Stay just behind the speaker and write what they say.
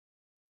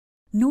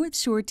North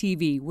Shore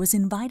TV was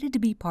invited to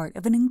be part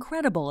of an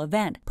incredible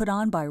event put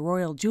on by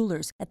Royal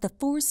Jewelers at the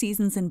Four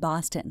Seasons in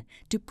Boston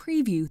to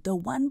preview the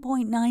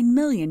 $1.9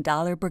 million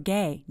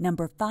Breguet No.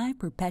 5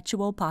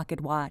 Perpetual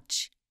Pocket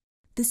Watch.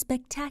 The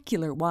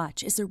spectacular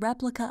watch is a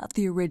replica of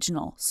the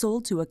original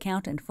sold to a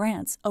count in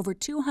France over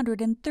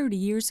 230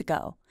 years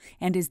ago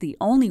and is the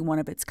only one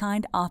of its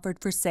kind offered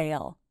for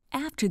sale.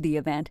 After the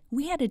event,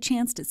 we had a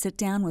chance to sit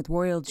down with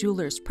Royal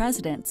Jewelers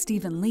President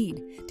Stephen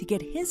Lead to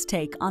get his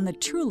take on the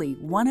truly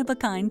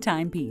one-of-a-kind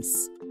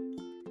timepiece.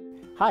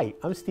 Hi,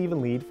 I'm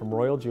Stephen Lead from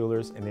Royal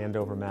Jewelers in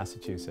Andover,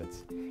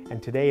 Massachusetts.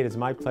 And today it is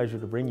my pleasure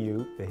to bring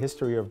you the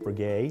history of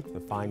Breguet, the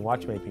fine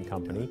watchmaking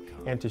company,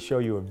 and to show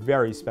you a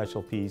very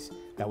special piece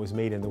that was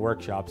made in the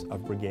workshops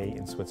of Breguet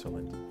in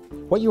Switzerland.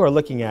 What you are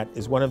looking at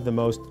is one of the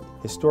most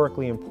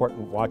historically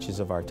important watches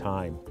of our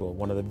time. Well,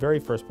 one of the very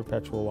first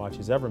perpetual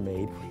watches ever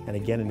made, and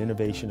again an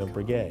innovation of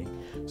Breguet.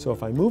 So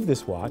if I move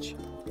this watch,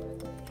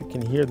 you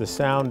can hear the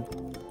sound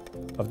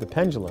of the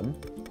pendulum,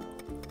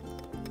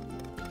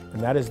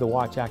 and that is the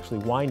watch actually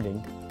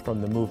winding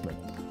from the movement.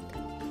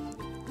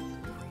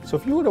 So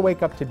if you were to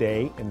wake up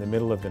today in the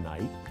middle of the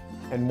night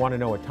and want to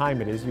know what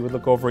time it is, you would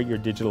look over at your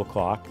digital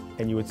clock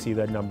and you would see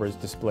that number is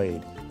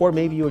displayed. Or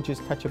maybe you would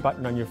just touch a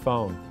button on your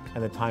phone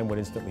and the time would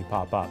instantly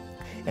pop up.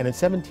 And in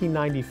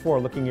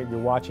 1794, looking at your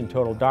watch in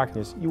total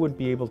darkness, you wouldn't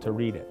be able to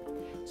read it.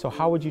 So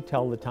how would you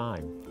tell the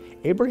time?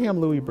 Abraham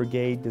Louis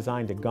Breguet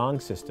designed a gong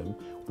system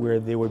where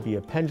there would be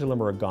a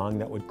pendulum or a gong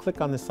that would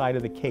click on the side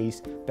of the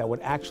case that would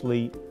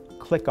actually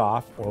click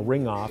off or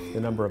ring off the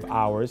number of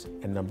hours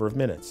and number of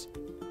minutes,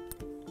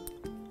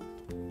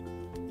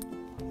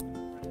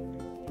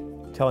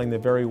 telling the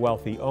very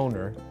wealthy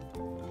owner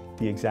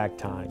the exact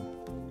time.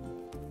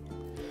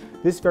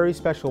 This very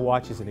special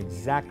watch is an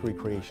exact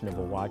recreation of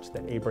a watch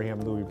that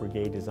Abraham Louis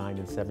Breguet designed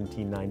in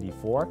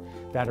 1794.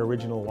 That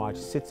original watch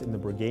sits in the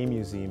Breguet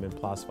Museum in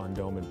Place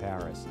Vendôme in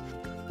Paris.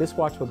 This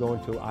watch will go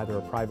into either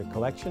a private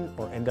collection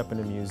or end up in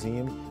a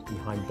museum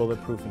behind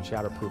bulletproof and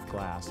shatterproof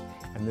glass.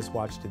 And this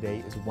watch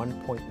today is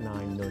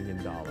 $1.9 million.